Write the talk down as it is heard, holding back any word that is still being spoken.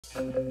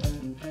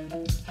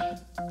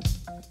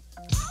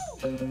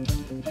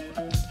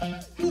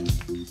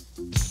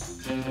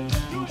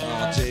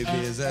JB,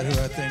 is that who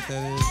I think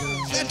that is?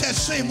 Ain't that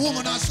same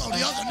woman I saw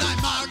the other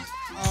night, Mark?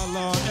 Oh,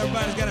 Lord,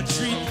 everybody's got a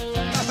treat.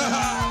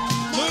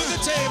 Move the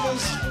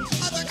tables.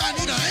 I think I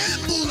need an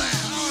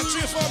ambulance. Oh,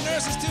 3 or 4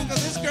 nurses, too,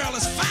 because this girl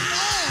is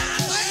fine.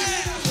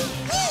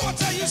 Oh, I'll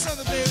tell you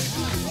something, baby.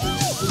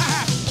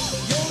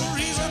 You're the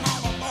reason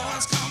all the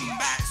boys come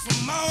back for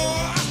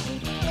more.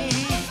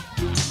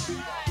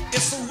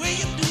 It's the way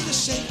you do the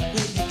shake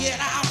when you get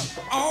out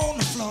on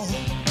the floor.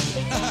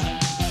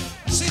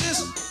 See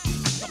this?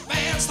 The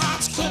band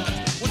starts cooking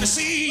when they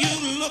see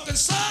you looking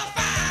so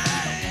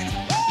fine.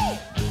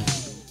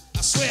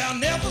 I swear I'll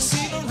never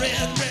see the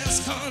red dress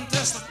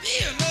contest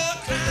being a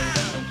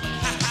crime.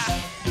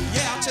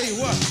 Yeah, I'll tell you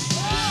what,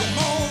 you're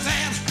more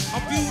than a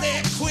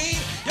beauty queen.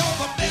 You're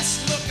the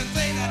best looking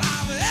thing that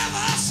I've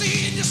ever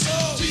seen. You're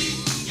so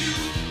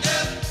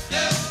T-U-F-F,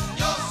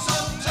 you're so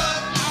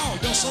tough. Oh,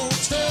 you're so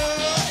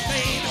tough,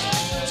 baby.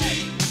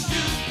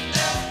 T-U-F-F,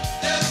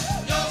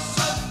 you're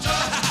so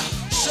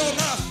tough. Sure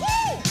enough,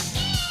 woo!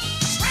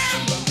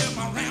 Scramble, get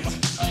my ramble,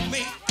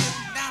 make it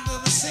down to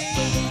the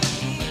scene.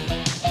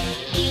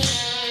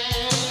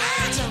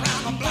 Lines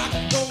around the block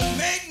don't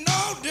make no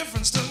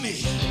difference to me.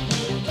 You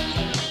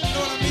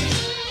know what I mean?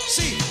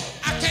 See,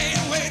 I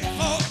can't wait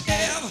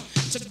forever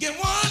to get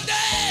one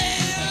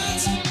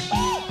dance.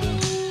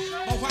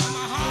 But while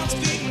my heart's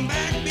beating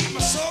back, beat my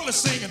soul is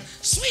singing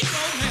sweet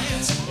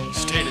romance.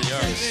 State of the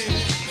art.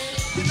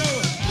 You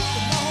know,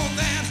 the more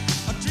than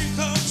a dream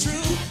come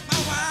true, my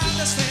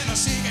wildest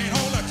fantasy can't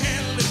hold a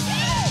candle to.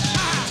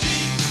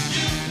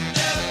 T-U-F-F,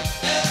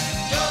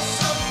 you're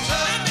so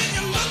tough. I mean,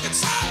 you're looking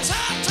so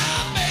tough,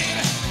 tough,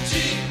 baby.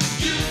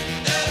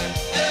 T-U-F-F,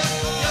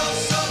 you're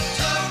so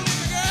tough.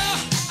 Girl,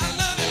 I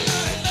love you,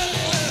 love you, love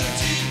you, love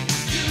you.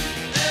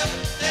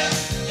 T-U-F-F,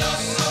 you're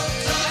so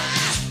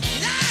tough.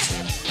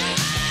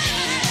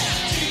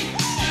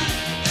 T-U-F-F,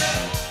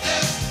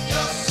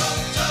 you're so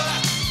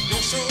tough.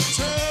 You're so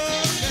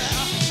tough,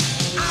 now.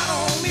 I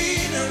don't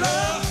mean to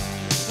love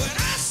when I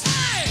say.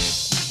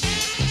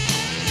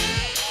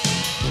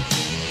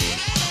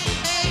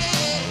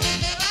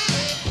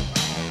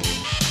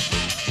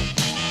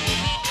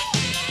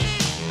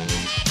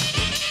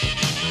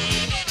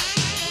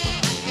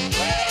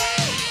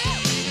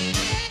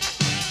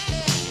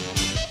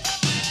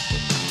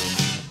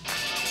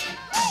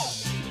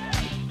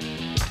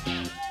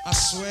 I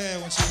swear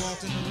when she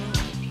walked in the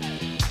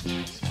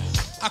room,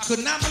 I could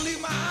not believe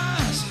my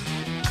eyes.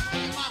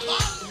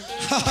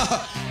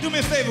 Do me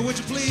a favor, would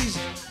you please?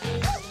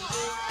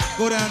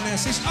 Go down there.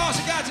 See, she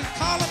got you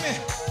calling me.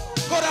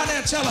 Go down there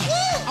and tell her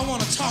I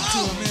want to talk to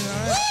her a minute,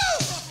 all right?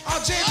 Oh,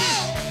 JB,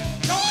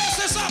 don't mess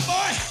this up,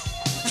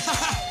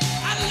 boy.